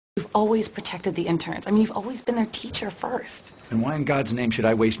You've always protected the interns. I mean, you've always been their teacher first. And why in God's name should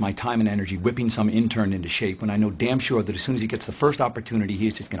I waste my time and energy whipping some intern into shape when I know damn sure that as soon as he gets the first opportunity, he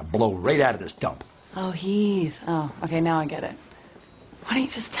is just going to blow right out of this dump? Oh, okay, now I get it. Why don't you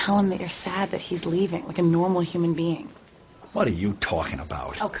just tell him that you're sad that he's leaving, like a normal human being? What are you talking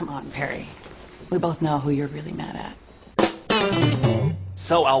about? Oh, come on, Perry. We both know who you're really mad at.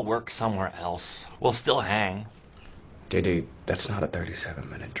 So I'll work somewhere else. We'll still hang. JD, that's not a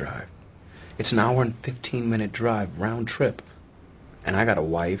 37-minute drive. It's an hour and 15-minute drive, round trip. And I got a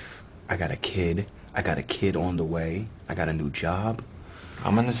wife, I got a kid on the way, I got a new job.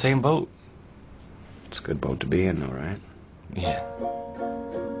 I'm in the same boat. It's a good boat to be in, though, right? Yeah.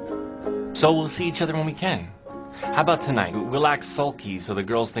 So we'll see each other when we can. How about tonight? We'll act sulky so the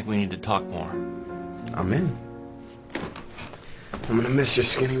girls think we need to talk more. I'm in. I'm gonna miss your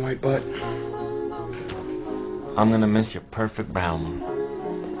skinny white butt. I'm gonna miss your perfect brown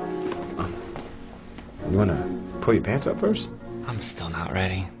one. You wanna pull your pants up first? I'm still not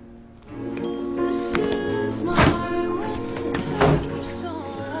ready.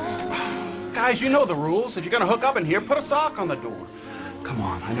 Guys, you know the rules. If you're gonna hook up in here, put a sock on the door. Come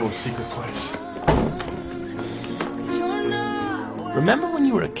on, I know a secret place. Remember when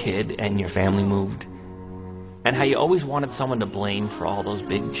you were a kid and your family moved? And how you always wanted someone to blame for all those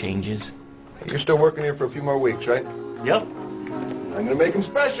big changes? You're still working here for a few more weeks, right? Yep. I'm gonna make them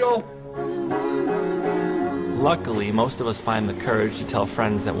special. Luckily, most of us find the courage to tell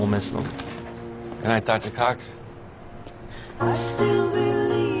friends that we'll miss them. Good night, Dr. Cox. I still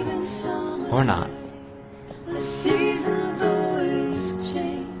believe in summer. Or not. The seasons always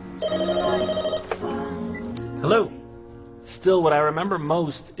change. Hello. Still, what I remember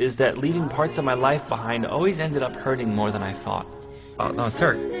most is that leaving parts of my life behind always ended up hurting more than I thought. Oh, no,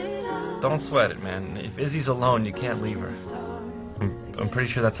 Turk. Don't sweat it, man. If Izzy's alone, you can't leave her. I'm pretty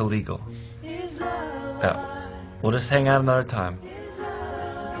sure that's illegal. Yeah. We'll just hang out another time.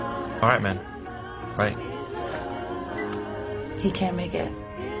 All right, man. Right. He can't make it.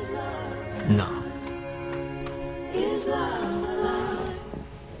 No. Is love.